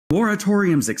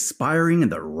Moratoriums expiring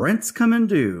and the rents coming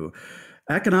due.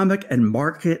 Economic and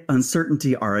market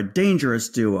uncertainty are a dangerous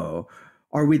duo.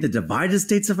 Are we the divided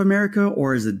states of America,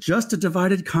 or is it just a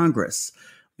divided Congress?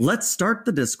 Let's start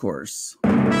the discourse.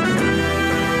 Hi,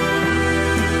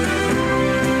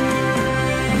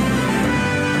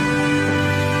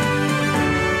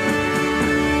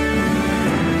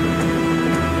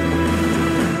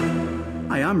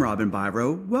 I'm Robin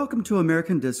Biro. Welcome to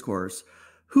American Discourse.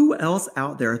 Who else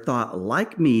out there thought,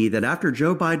 like me, that after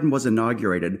Joe Biden was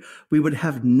inaugurated, we would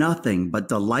have nothing but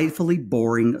delightfully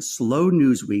boring, slow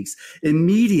news weeks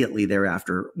immediately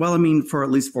thereafter? Well, I mean, for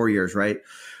at least 4 years, right?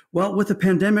 Well, with the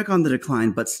pandemic on the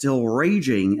decline, but still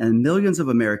raging, and millions of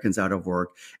Americans out of work,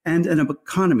 and an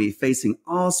economy facing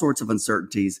all sorts of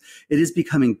uncertainties, it is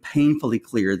becoming painfully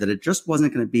clear that it just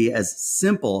wasn't going to be as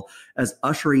simple as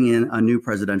ushering in a new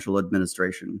presidential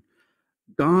administration.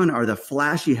 Gone are the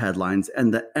flashy headlines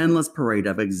and the endless parade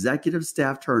of executive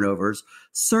staff turnovers,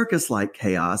 circus-like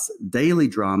chaos, daily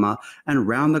drama, and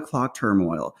round-the-clock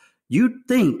turmoil. You'd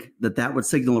think that that would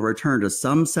signal a return to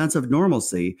some sense of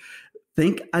normalcy.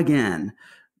 Think again.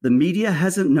 The media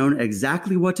hasn't known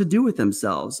exactly what to do with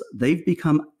themselves. They've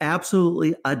become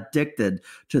absolutely addicted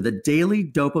to the daily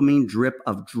dopamine drip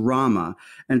of drama,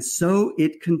 and so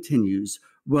it continues.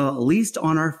 Well, at least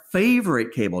on our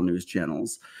favorite cable news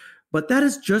channels. But that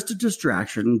is just a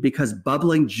distraction, because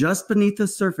bubbling just beneath the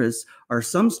surface are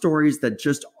some stories that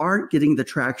just aren't getting the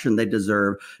traction they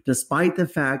deserve, despite the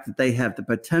fact that they have the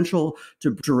potential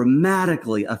to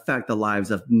dramatically affect the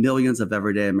lives of millions of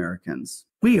everyday Americans.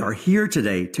 We are here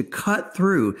today to cut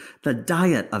through the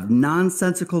diet of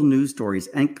nonsensical news stories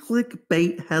and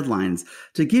clickbait headlines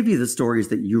to give you the stories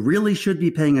that you really should be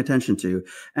paying attention to,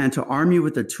 and to arm you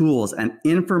with the tools and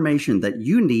information that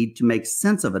you need to make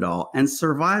sense of it all and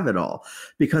survive it all.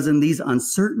 Because in these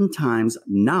uncertain times,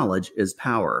 knowledge is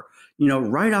power. You know,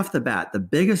 right off the bat, the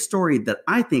biggest story that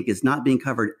I think is not being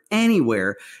covered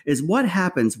anywhere is what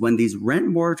happens when these rent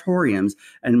moratoriums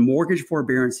and mortgage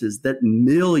forbearances that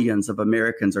millions of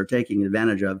Americans are taking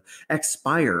advantage of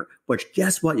expire, which,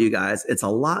 guess what, you guys? It's a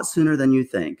lot sooner than you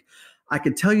think. I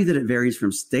could tell you that it varies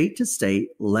from state to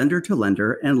state, lender to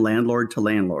lender, and landlord to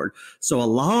landlord. So a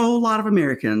lot of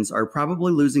Americans are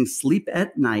probably losing sleep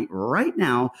at night right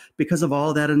now because of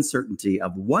all that uncertainty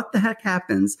of what the heck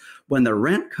happens when the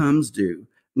rent comes due.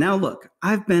 Now, look,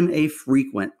 I've been a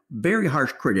frequent, very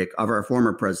harsh critic of our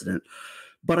former president,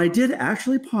 but I did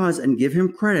actually pause and give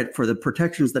him credit for the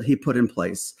protections that he put in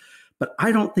place. But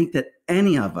I don't think that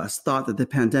any of us thought that the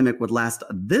pandemic would last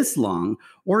this long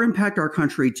or impact our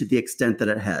country to the extent that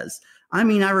it has. I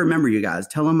mean, I remember you guys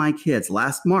telling my kids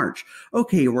last March,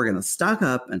 okay, we're going to stock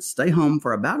up and stay home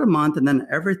for about a month, and then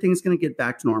everything's going to get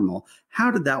back to normal. How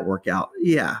did that work out?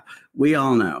 Yeah, we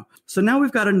all know. So now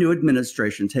we've got a new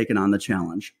administration taking on the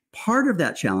challenge. Part of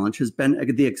that challenge has been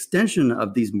the extension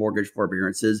of these mortgage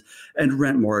forbearances and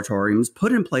rent moratoriums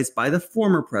put in place by the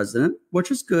former president,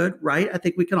 which is good, right? I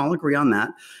think we can all agree on that.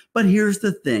 But here's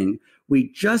the thing.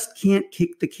 We just can't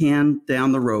kick the can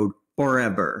down the road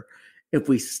forever. If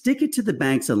we stick it to the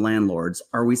banks and landlords,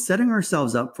 are we setting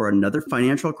ourselves up for another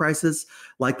financial crisis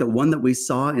like the one that we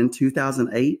saw in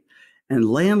 2008? And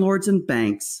landlords and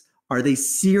banks, are they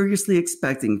seriously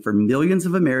expecting for millions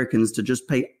of Americans to just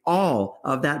pay all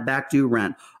of that back due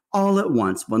rent all at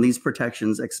once when these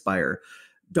protections expire?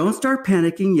 Don't start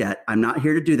panicking yet. I'm not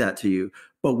here to do that to you.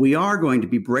 But we are going to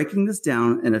be breaking this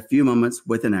down in a few moments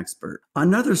with an expert.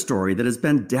 Another story that has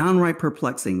been downright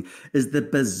perplexing is the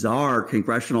bizarre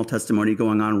congressional testimony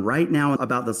going on right now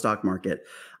about the stock market.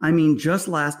 I mean, just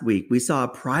last week, we saw a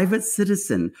private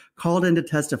citizen called in to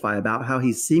testify about how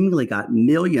he seemingly got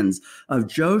millions of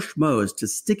Joe Schmoes to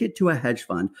stick it to a hedge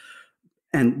fund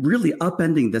and really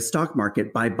upending the stock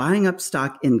market by buying up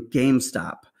stock in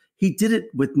GameStop. He did it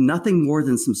with nothing more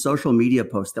than some social media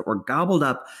posts that were gobbled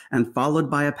up and followed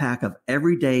by a pack of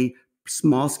everyday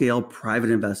small-scale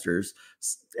private investors.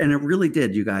 And it really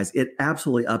did, you guys. It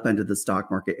absolutely upended the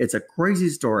stock market. It's a crazy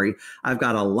story. I've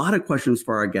got a lot of questions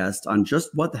for our guest on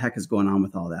just what the heck is going on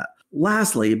with all that.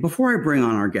 Lastly, before I bring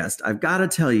on our guest, I've got to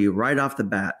tell you right off the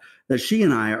bat that she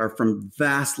and I are from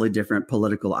vastly different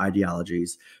political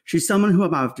ideologies. She's someone who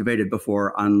I've debated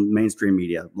before on mainstream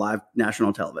media, live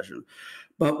national television.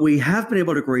 But we have been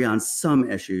able to agree on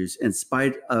some issues in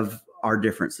spite of our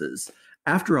differences.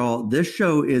 After all, this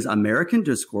show is American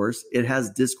Discourse. It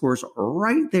has discourse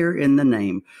right there in the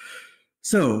name.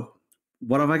 So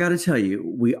what have I got to tell you?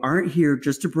 We aren't here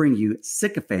just to bring you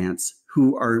sycophants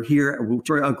who are here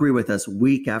to agree with us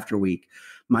week after week.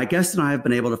 My guest and I have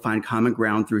been able to find common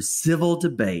ground through civil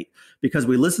debate because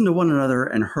we listened to one another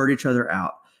and heard each other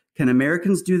out. Can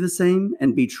Americans do the same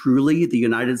and be truly the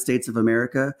United States of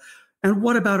America? And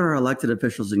what about our elected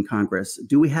officials in Congress?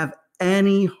 Do we have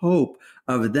any hope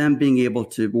of them being able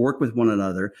to work with one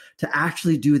another to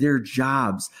actually do their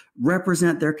jobs,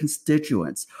 represent their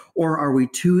constituents? Or are we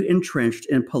too entrenched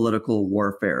in political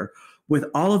warfare? With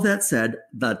all of that said,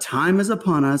 the time is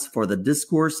upon us for the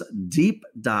Discourse Deep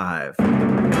Dive.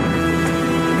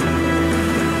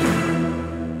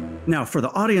 Now, for the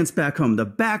audience back home, the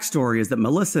backstory is that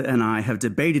Melissa and I have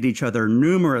debated each other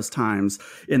numerous times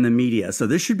in the media. So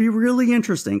this should be really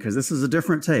interesting because this is a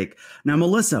different take. Now,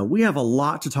 Melissa, we have a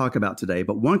lot to talk about today,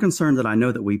 but one concern that I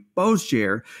know that we both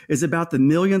share is about the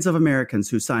millions of Americans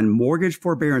who sign mortgage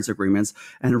forbearance agreements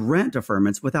and rent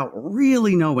deferments without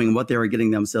really knowing what they were getting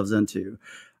themselves into.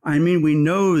 I mean, we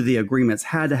know the agreements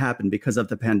had to happen because of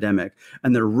the pandemic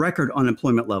and the record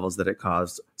unemployment levels that it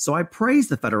caused. So I praise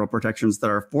the federal protections that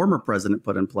our former president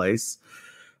put in place.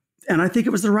 And I think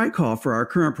it was the right call for our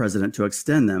current president to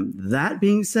extend them. That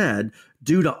being said,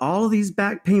 due to all of these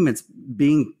back payments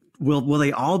being, will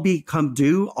they all become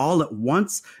due all at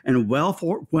once and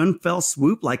for one fell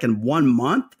swoop, like in 1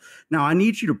 month? Now, I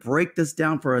need you to break this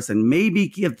down for us and maybe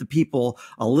give the people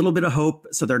a little bit of hope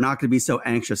so they're not going to be so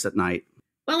anxious at night.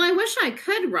 Well, I wish I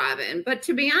could, Robin, but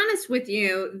to be honest with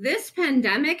you, this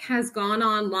pandemic has gone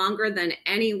on longer than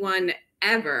anyone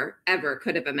ever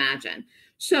could have imagined.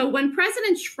 So when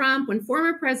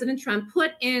former President Trump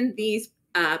put in these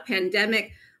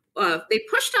pandemic, they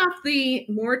pushed off the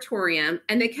moratorium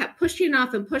and they kept pushing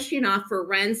off for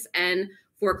rents and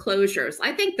foreclosures.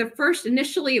 I think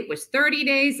initially it was 30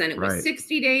 days and it was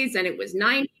 60 days and it was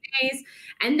 90 days.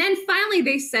 And then finally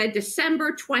they said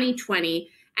December 2020.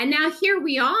 And now here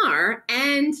we are,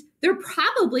 and they're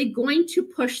probably going to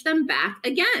push them back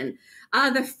again.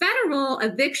 The federal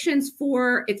evictions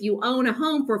for if you own a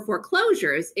home for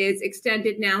foreclosures is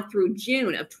extended now through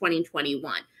June of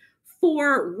 2021.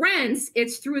 For rents,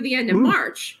 it's through the end of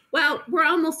March. Well, we're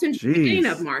almost into the beginning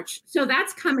of March. So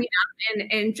that's coming up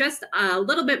in just a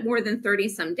little bit more than 30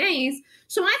 some days.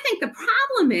 So I think the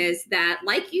problem is that,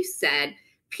 like you said,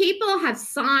 people have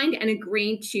signed and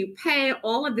agreed to pay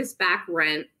all of this back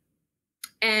rent.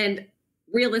 And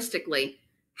realistically,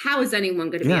 how is anyone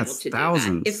going to be able to do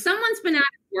that? If someone's been out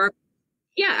of work,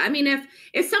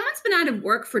 if someone's been out of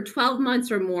work for 12 months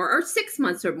or more, or 6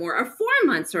 months or more, or 4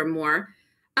 months or more,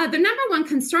 the number one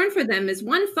concern for them is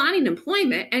one, finding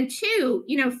employment, and two,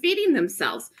 feeding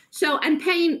themselves. So, and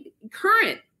paying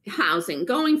current housing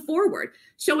going forward.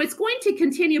 So it's going to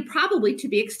continue probably to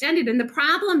be extended. And the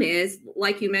problem is,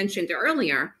 like you mentioned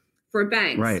earlier, for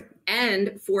banks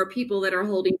and for people that are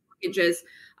holding mortgages,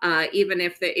 even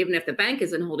if the bank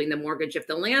isn't holding the mortgage, if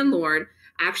the landlord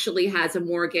actually has a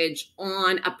mortgage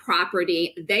on a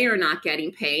property, they are not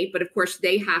getting paid. But of course,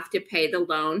 they have to pay the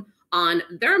loan on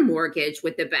their mortgage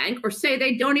with the bank, or say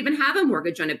they don't even have a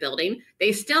mortgage on a building.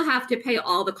 They still have to pay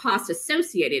all the costs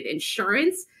associated,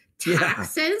 insurance,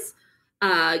 taxes,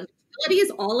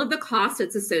 utilities, all of the costs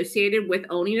that's associated with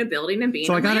owning a building and being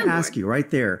a landlord. So I got to ask you right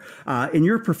there, in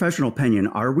your professional opinion,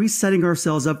 are we setting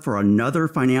ourselves up for another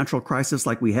financial crisis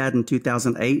like we had in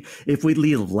 2008 if we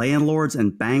leave landlords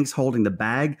and banks holding the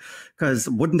bag? Because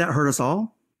wouldn't that hurt us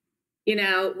all?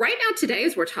 Right now today,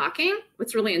 as we're talking,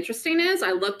 what's really interesting is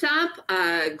I looked up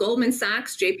Goldman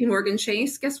Sachs, JP Morgan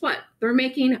Chase. Guess what? They're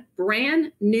making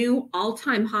brand new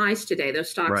all-time highs today. Those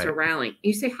stocks are rallying.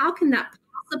 You say, how can that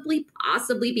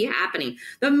possibly be happening?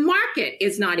 The market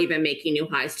is not even making new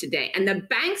highs today, and the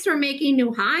banks are making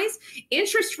new highs.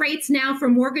 Interest rates now for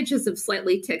mortgages have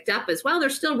slightly ticked up as well. They're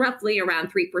still roughly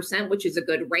around 3%, which is a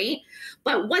good rate.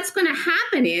 But what's going to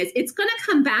happen is it's going to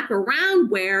come back around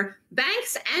where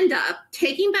banks end up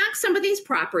taking back some of these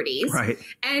properties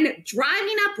and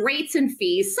driving up rates and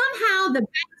fees. Somehow the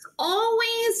banks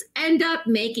always end up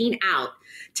making out.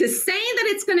 To say that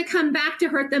it's going to come back to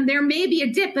hurt them, there may be a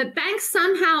dip, but banks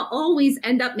somehow always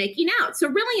end up making out. So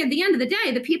really, at the end of the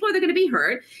day, the people that are going to be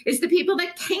hurt is the people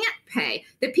that can't pay,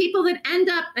 the people that end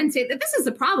up and say that this is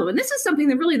a problem. And this is something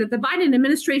that really that the Biden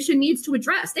administration needs to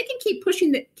address. They can keep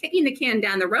kicking the can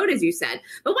down the road, as you said.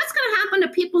 But what's going to happen to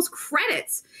people's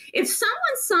credits? If someone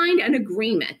signed an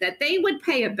agreement that they would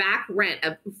pay a back rent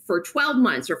for 12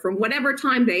 months or from whatever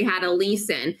time they had a lease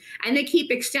in, and they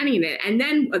keep extending it, and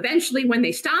then eventually when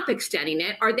they stop extending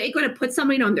it, are they going to put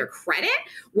something on their credit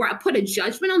or put a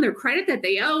judgment on their credit that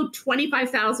they owe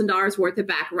 $25,000 worth of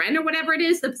back rent or whatever it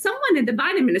is? That someone in the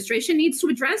Biden administration needs to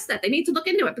address that. They need to look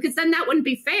into it, because then that wouldn't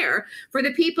be fair for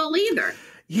the people either.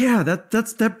 Yeah,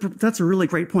 that's a really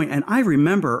great point. And I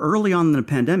remember early on in the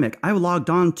pandemic, I logged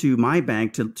on to my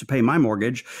bank to pay my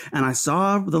mortgage, and I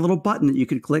saw the little button that you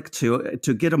could click to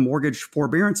get a mortgage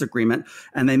forbearance agreement,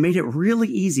 and they made it really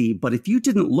easy. But if you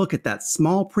didn't look at that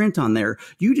small print on there,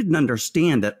 you didn't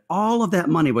understand that all of that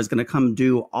money was going to come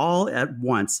due all at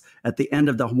once at the end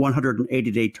of the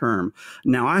 180-day term.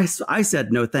 Now, I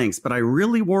said no thanks, but I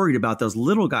really worried about those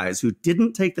little guys who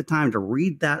didn't take the time to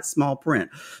read that small print.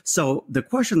 So the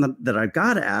question that I've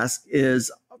got to ask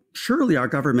is, surely our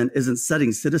government isn't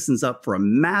setting citizens up for a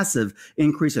massive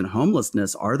increase in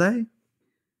homelessness, are they?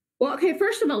 Well, okay,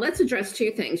 first of all, let's address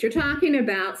two things. You're talking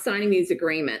about signing these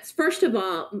agreements. First of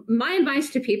all, my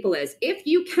advice to people is, if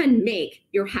you can make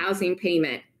your housing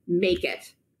payment, make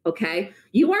it, okay?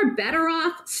 You are better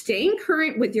off staying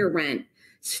current with your rent,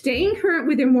 staying current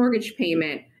with your mortgage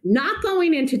payment, not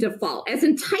going into default, as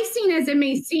enticing as it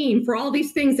may seem for all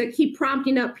these things that keep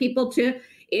prompting up people to,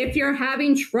 if you're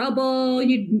having trouble,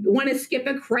 you want to skip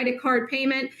a credit card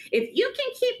payment. If you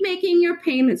can keep making your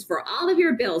payments for all of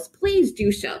your bills, please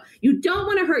do so. You don't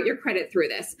want to hurt your credit through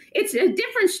this. It's a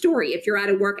different story if you're out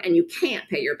of work and you can't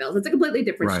pay your bills. It's a completely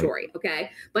different story,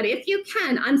 okay? But if you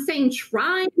can, I'm saying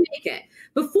try and make it.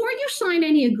 Before you sign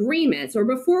any agreements or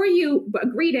before you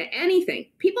agree to anything,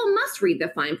 people must read the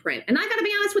fine print. And I got to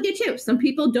be honest with you too. Some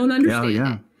people don't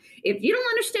understand it. If you don't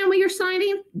understand what you're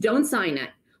signing, don't sign it.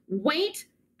 Wait.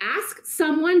 Ask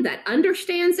someone that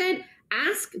understands it.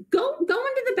 Go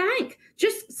into the bank.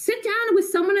 Just sit down with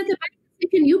someone at the bank.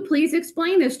 Can you please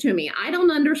explain this to me? I don't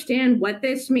understand what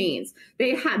this means.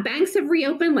 Banks have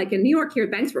reopened, like in New York here,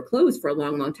 banks were closed for a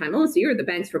long, long time. Almost a year, the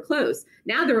banks were closed.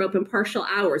 Now they're open partial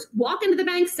hours. Walk into the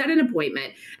bank, set an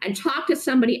appointment, and talk to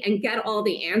somebody and get all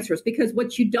the answers. Because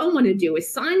what you don't want to do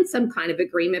is sign some kind of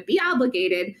agreement, be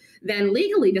obligated then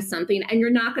legally to something, and you're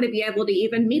not going to be able to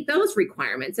even meet those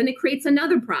requirements. And it creates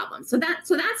another problem. So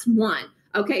that's one.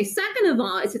 Okay. Second of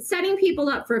all, is it setting people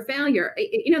up for failure?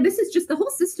 This is just, the whole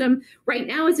system right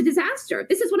now is a disaster.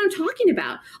 This is what I'm talking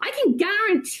about. I can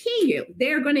guarantee you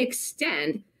they're going to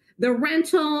extend the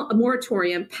rental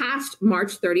moratorium past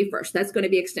March 31st. That's going to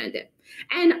be extended.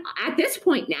 And at this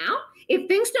point now, if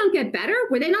things don't get better,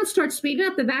 where they don't start speeding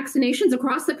up the vaccinations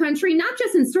across the country, not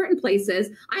just in certain places,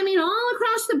 I mean, all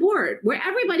across the board, where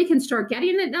everybody can start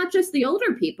getting it, not just the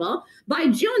older people, by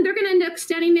June, they're going to end up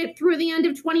extending it through the end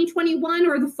of 2021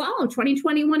 or the fall of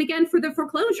 2021 again for the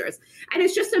foreclosures. And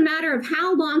it's just a matter of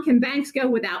how long can banks go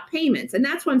without payments. And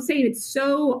that's why I'm saying it's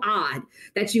so odd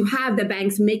that you have the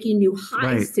banks making new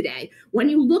highs today, when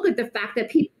you look at the fact that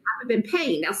people haven't been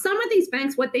paying. Now, some of these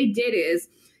banks, what they did is,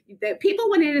 that people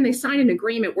went in and they signed an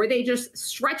agreement where they just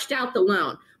stretched out the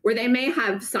loan, where they may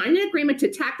have signed an agreement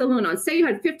to tack the loan on. Say you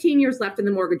had 15 years left in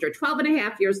the mortgage or 12 and a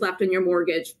half years left in your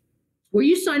mortgage, where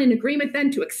you sign an agreement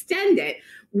then to extend it,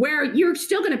 where you're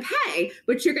still going to pay,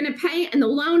 but you're going to pay and the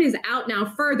loan is out now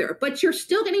further, but you're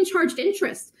still getting charged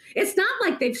interest. It's not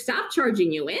like they've stopped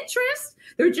charging you interest.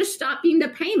 They're just stopping the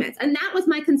payments. And that was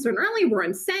my concern earlier, where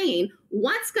I'm saying,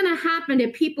 what's going to happen to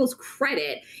people's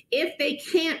credit if they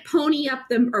can't pony up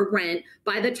the rent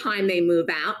by the time they move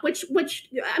out? Which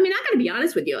I mean, I got to be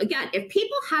honest with you. Again, if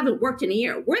people haven't worked in a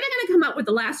year, where are they going to come up with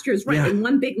the last year's rent in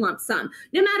one big lump sum?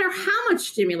 No matter how much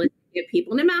stimulus they give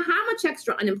people, no matter how much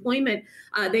extra unemployment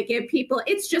they give people,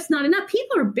 it's just not enough.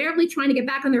 People are barely trying to get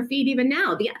back on their feet even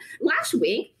now. Last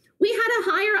week, we had a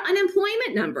higher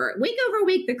unemployment number. Week over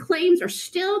week, the claims are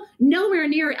still nowhere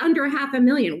near under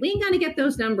 500,000. We got to get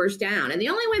those numbers down. And the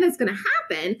only way that's going to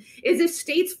happen is if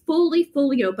states fully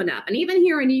open up. And even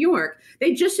here in New York,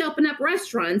 they just opened up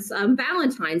restaurants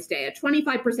Valentine's Day at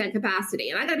 25% capacity.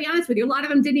 And I got to be honest with you, a lot of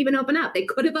them didn't even open up. They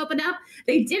could have opened up.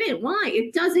 They didn't. Why?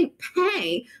 It doesn't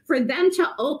pay for them to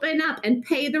open up and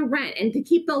pay the rent and to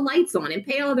keep the lights on and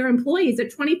pay all their employees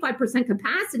at 25%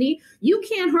 capacity. You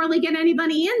can't hardly get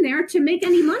anybody in there to make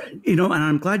any money. And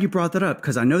I'm glad you brought that up,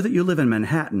 because I know that you live in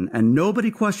Manhattan and nobody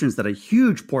questions that a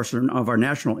huge portion of our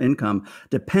national income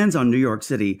depends on New York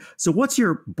City. So what's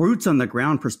your boots on the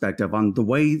ground perspective on the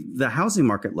way the housing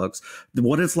market looks,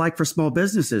 what it's like for small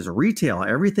businesses, retail,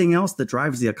 everything else that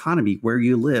drives the economy where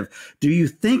you live? Do you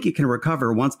think it can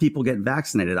recover once people get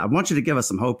vaccinated? I want you to give us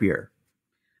some hope here.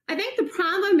 I think the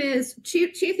problem is two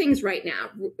things right now.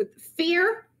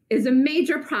 Fear is a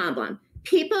major problem.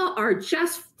 People are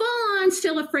just full on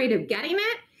still afraid of getting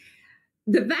it.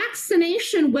 The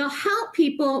vaccination will help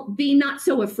people be not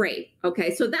so afraid. Okay,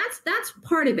 so that's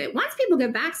part of it. Once people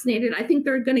get vaccinated, I think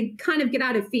they're going to kind of get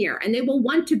out of fear, and they will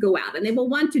want to go out and they will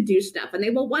want to do stuff and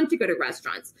they will want to go to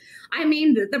restaurants. I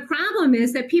mean, the problem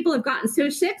is that people have gotten so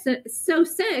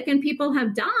sick and people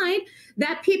have died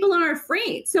that people are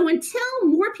afraid. So until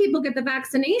more people get the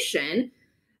vaccination,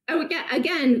 Oh,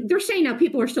 again, they're saying now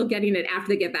people are still getting it after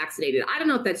they get vaccinated. I don't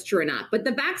know if that's true or not, but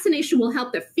the vaccination will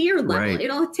help the fear level. Right.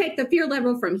 It'll take the fear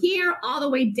level from here all the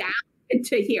way down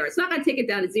to here. It's not going to take it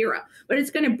down to zero, but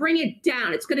it's going to bring it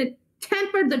down. It's going to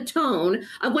temper the tone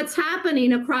of what's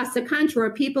happening across the country where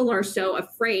people are so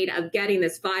afraid of getting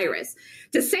this virus.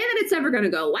 To say that it's ever going to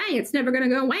go away, it's never going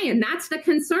to go away. And that's the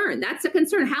concern. That's the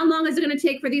concern. How long is it going to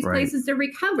take for these places to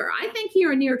recover? I think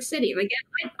here in New York City, and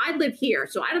again, I live here,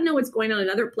 so I don't know what's going on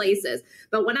in other places.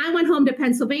 But when I went home to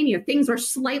Pennsylvania, things are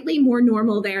slightly more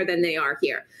normal there than they are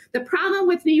here. The problem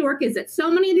with New York is that so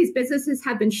many of these businesses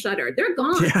have been shuttered. They're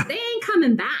gone. Yeah. They ain't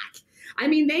coming back. I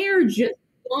mean, they are just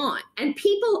gone, and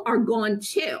people are gone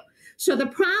too. So the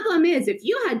problem is, if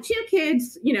you had 2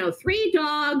 kids, 3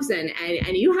 dogs, and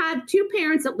you had 2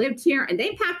 parents that lived here and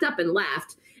they packed up and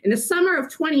left in the summer of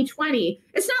 2020,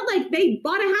 it's not like they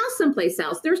bought a house someplace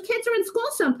else. Their kids are in school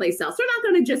someplace else. They're not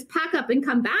going to just pack up and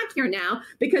come back here now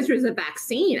because there's a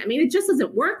vaccine. I mean, it just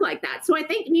doesn't work like that. So I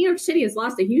think New York City has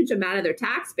lost a huge amount of their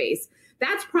tax base.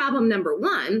 That's problem number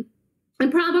 1.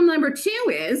 And problem number 2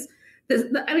 is,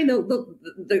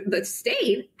 the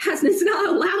state is not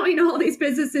allowing all these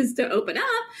businesses to open up.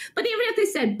 But even if they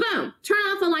said, boom, turn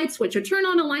off a light switch or turn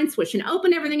on a light switch and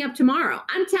open everything up tomorrow,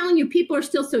 I'm telling you, people are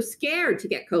still so scared to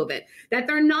get COVID that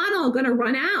they're not all going to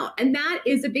run out. And that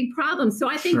is a big problem. So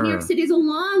I think New York City is a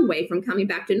long way from coming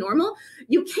back to normal.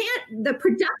 The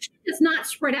production is not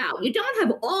spread out. You don't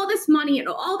have all this money and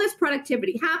all this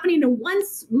productivity happening in one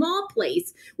small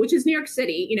place, which is New York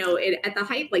City, at the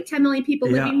height, like 10 million people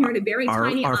living here in a very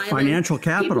tiny our island. Financial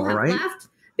capital, right? Left,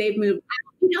 they've moved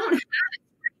out. You don't have it.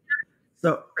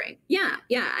 So yeah.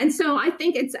 And so I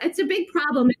think it's a big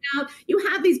problem. And now you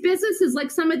have these businesses,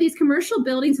 like some of these commercial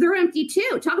buildings, they're empty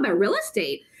too. Talk about real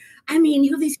estate. I mean,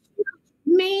 you have these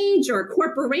major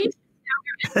corporations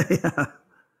out there. Yeah.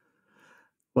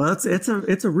 Well, it's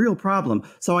a real problem.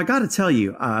 So I got to tell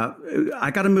you,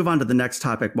 I got to move on to the next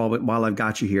topic while I've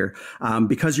got you here,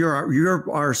 because you're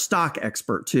our stock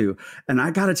expert too. And I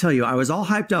got to tell you, I was all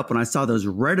hyped up when I saw those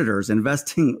Redditors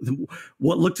investing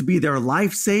what looked to be their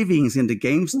life savings into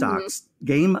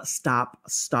GameStop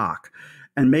stock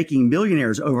and making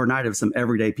millionaires overnight of some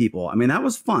everyday people. I mean, that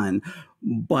was fun.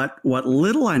 But what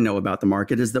little I know about the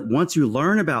market is that once you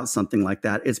learn about something like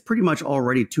that, it's pretty much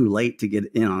already too late to get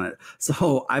in on it.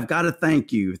 So I've got to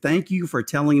thank you. Thank you for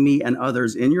telling me and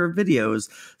others in your videos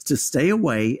to stay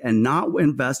away and not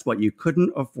invest what you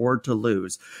couldn't afford to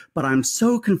lose. But I'm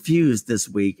so confused this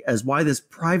week as why this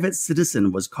private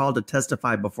citizen was called to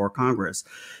testify before Congress.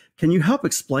 Can you help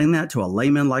explain that to a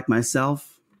layman like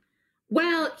myself?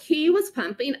 Well, he was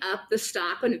pumping up the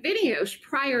stock on videos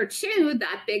prior to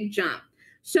that big jump.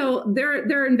 So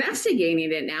they're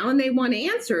investigating it now, and they want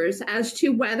answers as to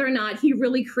whether or not he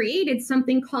really created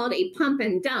something called a pump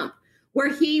and dump,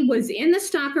 where he was in the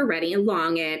stock already and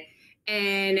long it.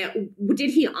 And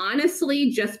did he honestly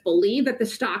just believe that the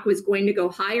stock was going to go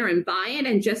higher and buy it,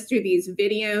 and just through these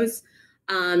videos?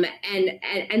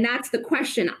 And that's the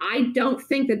question. I don't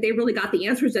think that they really got the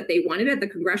answers that they wanted at the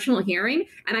congressional hearing.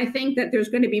 And I think that there's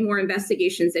going to be more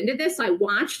investigations into this. I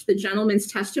watched the gentleman's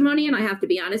testimony, and I have to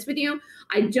be honest with you,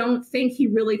 I don't think he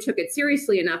really took it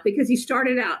seriously enough, because he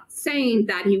started out saying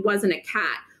that he wasn't a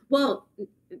cat. Well,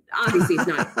 obviously he's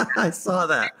not. I saw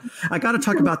that. I got to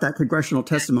talk about that congressional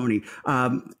testimony.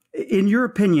 In your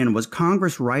opinion, was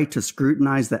Congress right to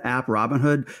scrutinize the app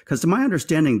Robinhood? Because to my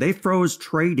understanding, they froze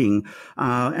trading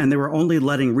and they were only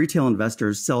letting retail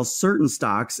investors sell certain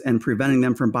stocks and preventing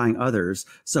them from buying others.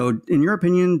 So in your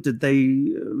opinion, did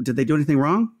they do anything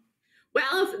wrong?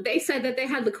 Well, they said that they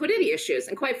had liquidity issues,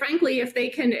 and quite frankly, if they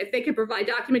can provide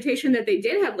documentation that they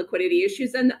did have liquidity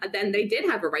issues, then they did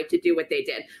have a right to do what they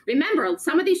did. Remember,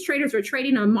 some of these traders are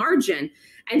trading on margin,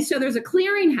 and so there's a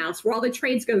clearinghouse where all the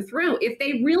trades go through. If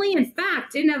they really, in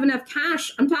fact, didn't have enough cash,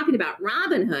 I'm talking about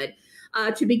Robinhood,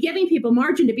 to be giving people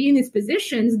margin to be in these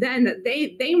positions, then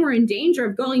they were in danger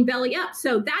of going belly up.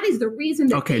 So that is the reason.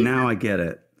 That now I get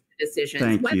it. Decisions.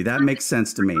 Thank you. That makes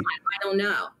sense to me. I don't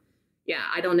know. Yeah,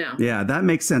 I don't know. Yeah, that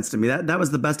makes sense to me. That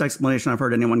was the best explanation I've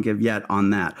heard anyone give yet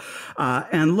on that.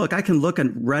 And look, I can look at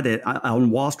Reddit on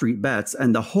Wall Street Bets,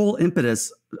 and the whole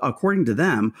impetus, according to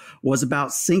them, was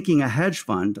about sinking a hedge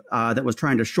fund that was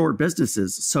trying to short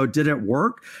businesses. So did it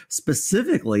work?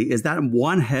 Specifically, is that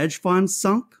one hedge fund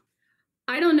sunk?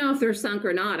 I don't know if they're sunk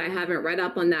or not. I haven't read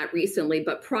up on that recently.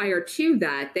 But prior to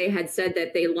that, they had said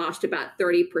that they lost about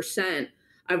 30%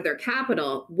 of their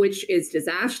capital, which is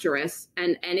disastrous.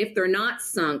 And if they're not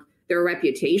sunk, their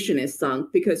reputation is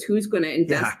sunk, because who's going to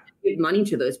invest money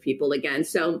to those people again?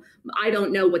 So I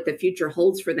don't know what the future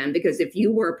holds for them, because if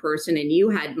you were a person and you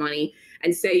had money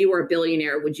and say you were a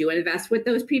billionaire, would you invest with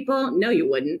those people? No, you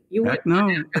wouldn't. You wouldn't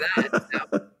after that.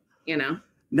 So, you know.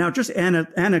 Now, just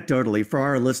anecdotally for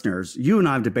our listeners, you and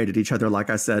I have debated each other, like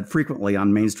I said, frequently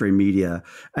on mainstream media,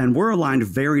 and we're aligned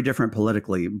very different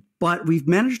politically, but we've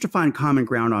managed to find common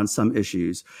ground on some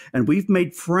issues, and we've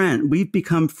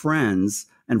become friends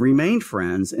and remained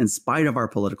friends in spite of our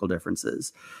political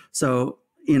differences. So,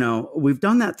 you know, we've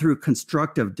done that through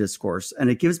constructive discourse, and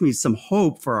it gives me some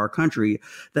hope for our country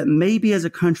that maybe as a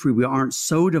country we aren't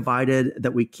so divided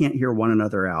that we can't hear one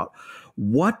another out.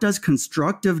 What does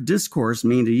constructive discourse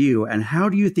mean to you? And how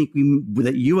do you think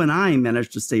that you and I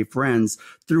managed to stay friends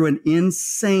through an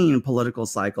insane political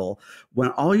cycle when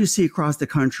all you see across the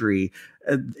country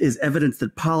is evidence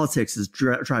that politics is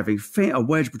driving a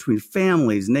wedge between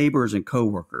families, neighbors, and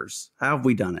coworkers? How have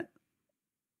we done it?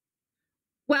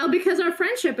 Well, because our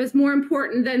friendship is more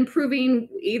important than proving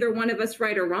either one of us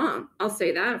right or wrong. I'll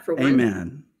say that for one.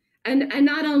 Amen. And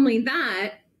not only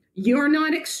that, you're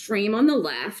not extreme on the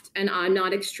left and I'm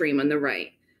not extreme on the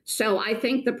right. So I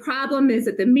think the problem is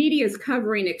that the media is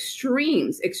covering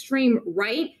extremes, extreme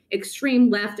right, extreme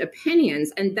left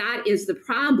opinions, and that is the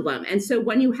problem. And so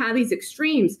when you have these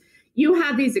extremes,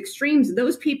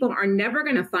 those people are never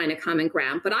going to find a common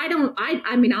ground. But I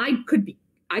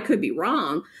could be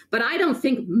wrong, but I don't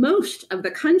think most of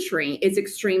the country is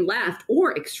extreme left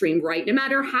or extreme right, no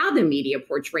matter how the media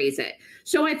portrays it.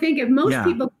 So I think if most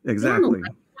people exactly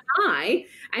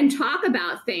and talk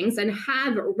about things and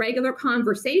have a regular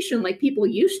conversation like people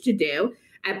used to do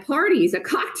at parties, at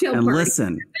cocktail and parties.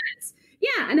 Listen.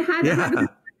 And have a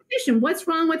conversation. What's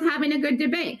wrong with having a good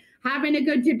debate? Having a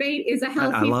good debate is a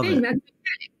healthy thing. That's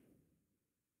okay.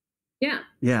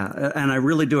 Yeah. And I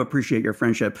really do appreciate your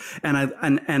friendship.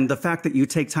 And the fact that you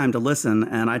take time to listen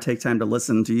and I take time to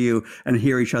listen to you and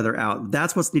hear each other out.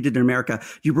 That's what's needed in America.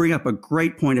 You bring up a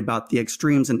great point about the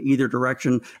extremes in either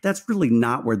direction. That's really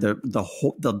not where the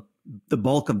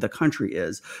bulk of the country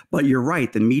is. But you're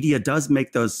right. The media does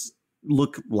make those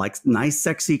look like nice,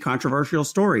 sexy, controversial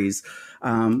stories.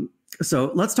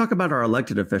 So let's talk about our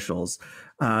elected officials.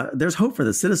 There's hope for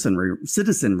the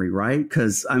citizenry, right?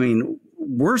 Because, I mean,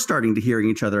 we're starting to hearing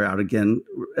each other out again,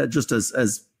 just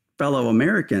as fellow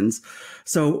Americans.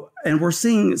 So, and we're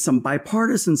seeing some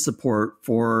bipartisan support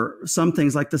for some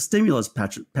things like the stimulus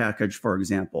package, for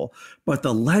example. But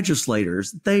the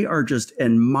legislators, they are just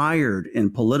mired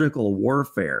in political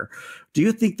warfare. Do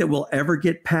you think that we'll ever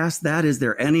get past that? Is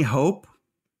there any hope?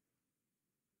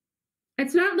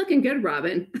 It's not looking good,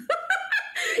 Robin.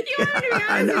 You want to be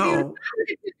honest? I know.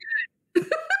 That's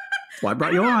why I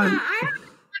brought you on.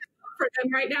 For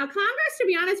them right now. Congress, to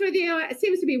be honest with you, it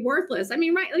seems to be worthless. I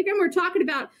mean, right, like when we're talking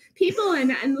about people and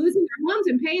losing their homes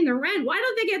and paying their rent, why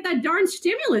don't they get that darn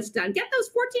stimulus done? Get those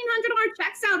 $1,400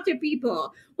 checks out to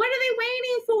people. What are they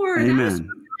waiting for? Amen. That was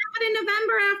in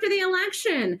November after the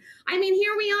election. I mean,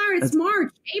 here we are. It's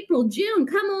March, April, June.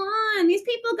 Come on. These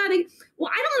people got to,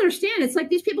 well, I don't understand. It's like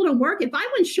these people don't work. If I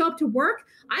wouldn't show up to work,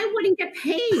 I wouldn't get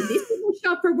paid. These people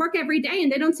show up for work every day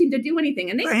and they don't seem to do anything.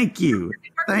 And Thank you.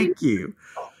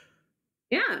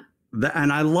 Yeah.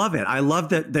 And I love it. I love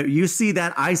that you see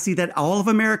that. I see that. All of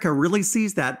America really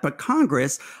sees that. But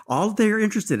Congress, all they're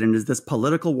interested in is this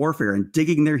political warfare and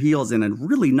digging their heels in and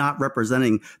really not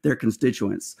representing their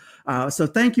constituents. So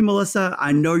thank you, Melissa.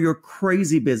 I know you're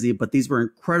crazy busy, but these were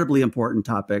incredibly important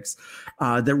topics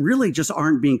that really just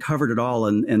aren't being covered at all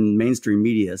in mainstream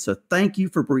media. So thank you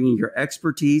for bringing your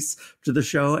expertise to the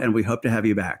show, and we hope to have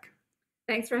you back.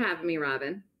 Thanks for having me,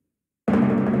 Robin.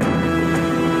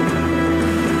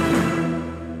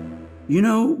 You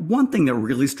know, one thing that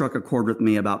really struck a chord with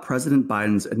me about President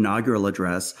Biden's inaugural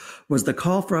address was the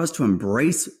call for us to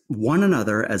embrace one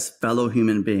another as fellow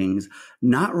human beings,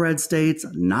 not red states,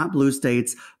 not blue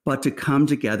states, but to come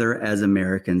together as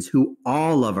Americans who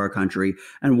all love our country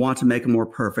and want to make a more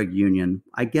perfect union.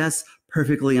 I guess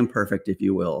perfectly imperfect, if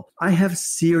you will. I have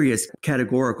serious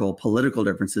categorical political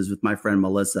differences with my friend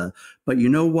Melissa, but you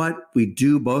know what? We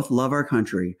do both love our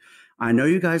country. I know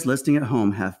you guys listening at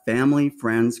home have family,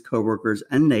 friends, coworkers,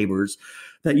 and neighbors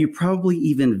that you probably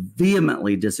even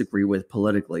vehemently disagree with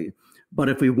politically. But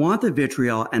if we want the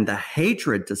vitriol and the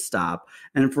hatred to stop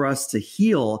and for us to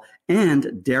heal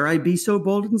and, dare I be so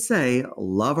bold and say,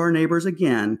 love our neighbors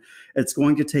again, it's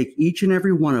going to take each and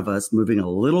every one of us moving a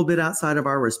little bit outside of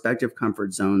our respective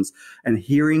comfort zones and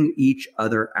hearing each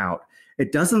other out.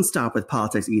 It doesn't stop with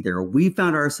politics either. We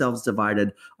found ourselves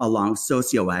divided along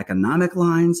socioeconomic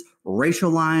lines, racial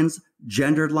lines,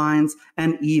 gendered lines,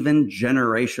 and even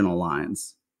generational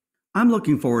lines. I'm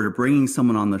looking forward to bringing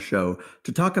someone on the show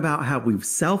to talk about how we've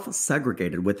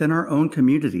self-segregated within our own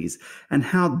communities and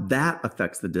how that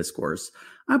affects the discourse.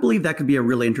 I believe that could be a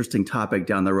really interesting topic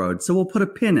down the road, so we'll put a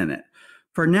pin in it.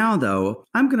 For now, though,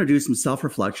 I'm going to do some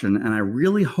self-reflection, and I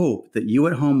really hope that you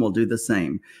at home will do the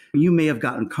same. You may have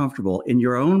gotten comfortable in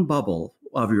your own bubble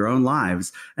of your own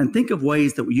lives and think of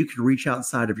ways that you can reach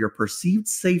outside of your perceived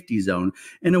safety zone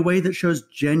in a way that shows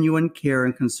genuine care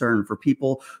and concern for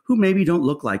people who maybe don't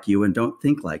look like you and don't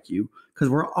think like you, because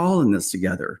we're all in this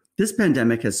together. This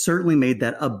pandemic has certainly made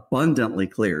that abundantly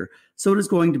clear. So it is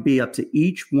going to be up to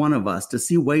each one of us to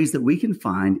see ways that we can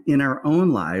find in our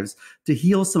own lives to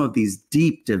heal some of these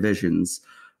deep divisions.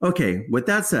 Okay, with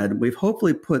that said, we've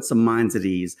hopefully put some minds at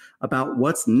ease about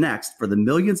what's next for the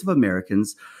millions of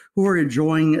Americans who are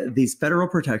enjoying these federal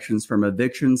protections from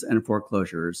evictions and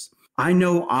foreclosures. I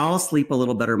know I'll sleep a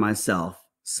little better myself,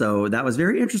 so that was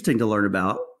very interesting to learn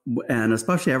about, and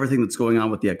especially everything that's going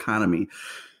on with the economy.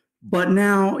 But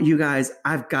now, you guys,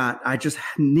 I just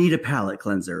need a palate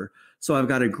cleanser. So I've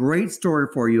got a great story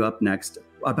for you up next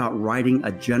about righting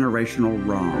a generational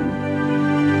wrong.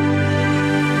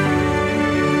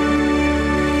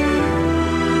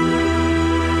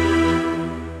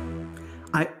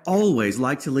 I always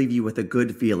like to leave you with a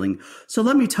good feeling, so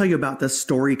let me tell you about this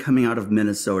story coming out of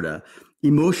Minnesota.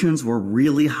 Emotions were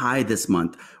really high this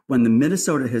month when the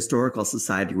Minnesota Historical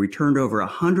Society returned over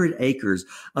 100 acres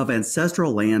of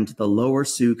ancestral land to the Lower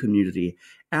Sioux community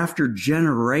after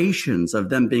generations of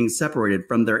them being separated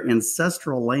from their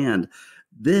ancestral land.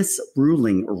 This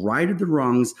ruling righted the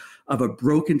wrongs of a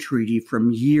broken treaty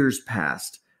from years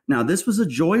past. Now, this was a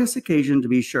joyous occasion to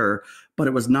be sure, but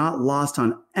it was not lost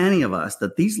on any of us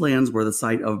that these lands were the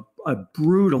site of a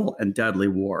brutal and deadly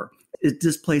war. It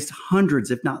displaced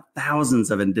hundreds, if not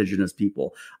thousands, of indigenous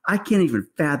people. I can't even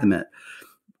fathom it.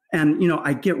 And,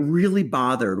 I get really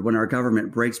bothered when our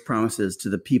government breaks promises to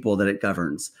the people that it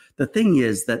governs. The thing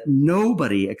is that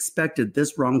nobody expected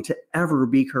this wrong to ever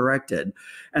be corrected.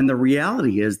 And the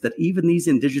reality is that even these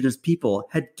indigenous people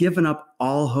had given up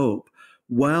all hope.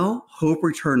 Well, hope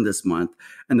returned this month,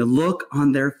 and the look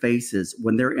on their faces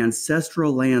when their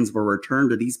ancestral lands were returned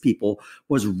to these people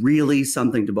was really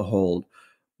something to behold.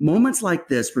 Moments like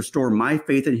this restore my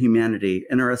faith in humanity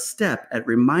and are a step at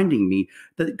reminding me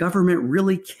that government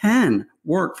really can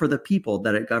work for the people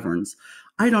that it governs.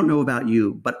 I don't know about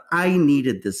you, but I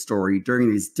needed this story during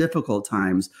these difficult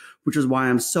times, which is why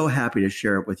I'm so happy to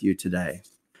share it with you today.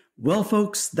 Well,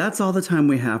 folks, that's all the time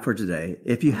we have for today.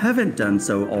 If you haven't done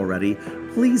so already,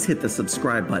 please hit the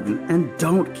subscribe button and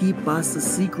don't keep us a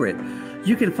secret.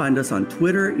 You can find us on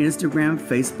Twitter, Instagram,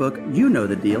 Facebook, you know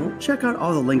the deal. Check out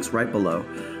all the links right below.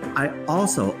 I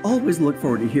also always look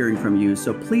forward to hearing from you,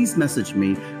 so please message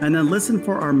me and then listen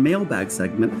for our mailbag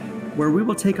segment where we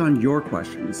will take on your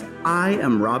questions. I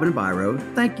am Robin Biro.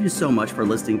 Thank you so much for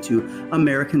listening to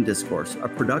American Discourse, a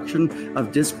production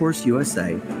of Discourse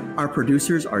USA. Our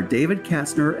producers are David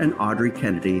Katzner and Audrey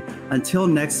Kennedy. Until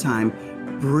next time,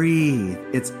 breathe.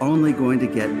 It's only going to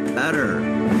get better.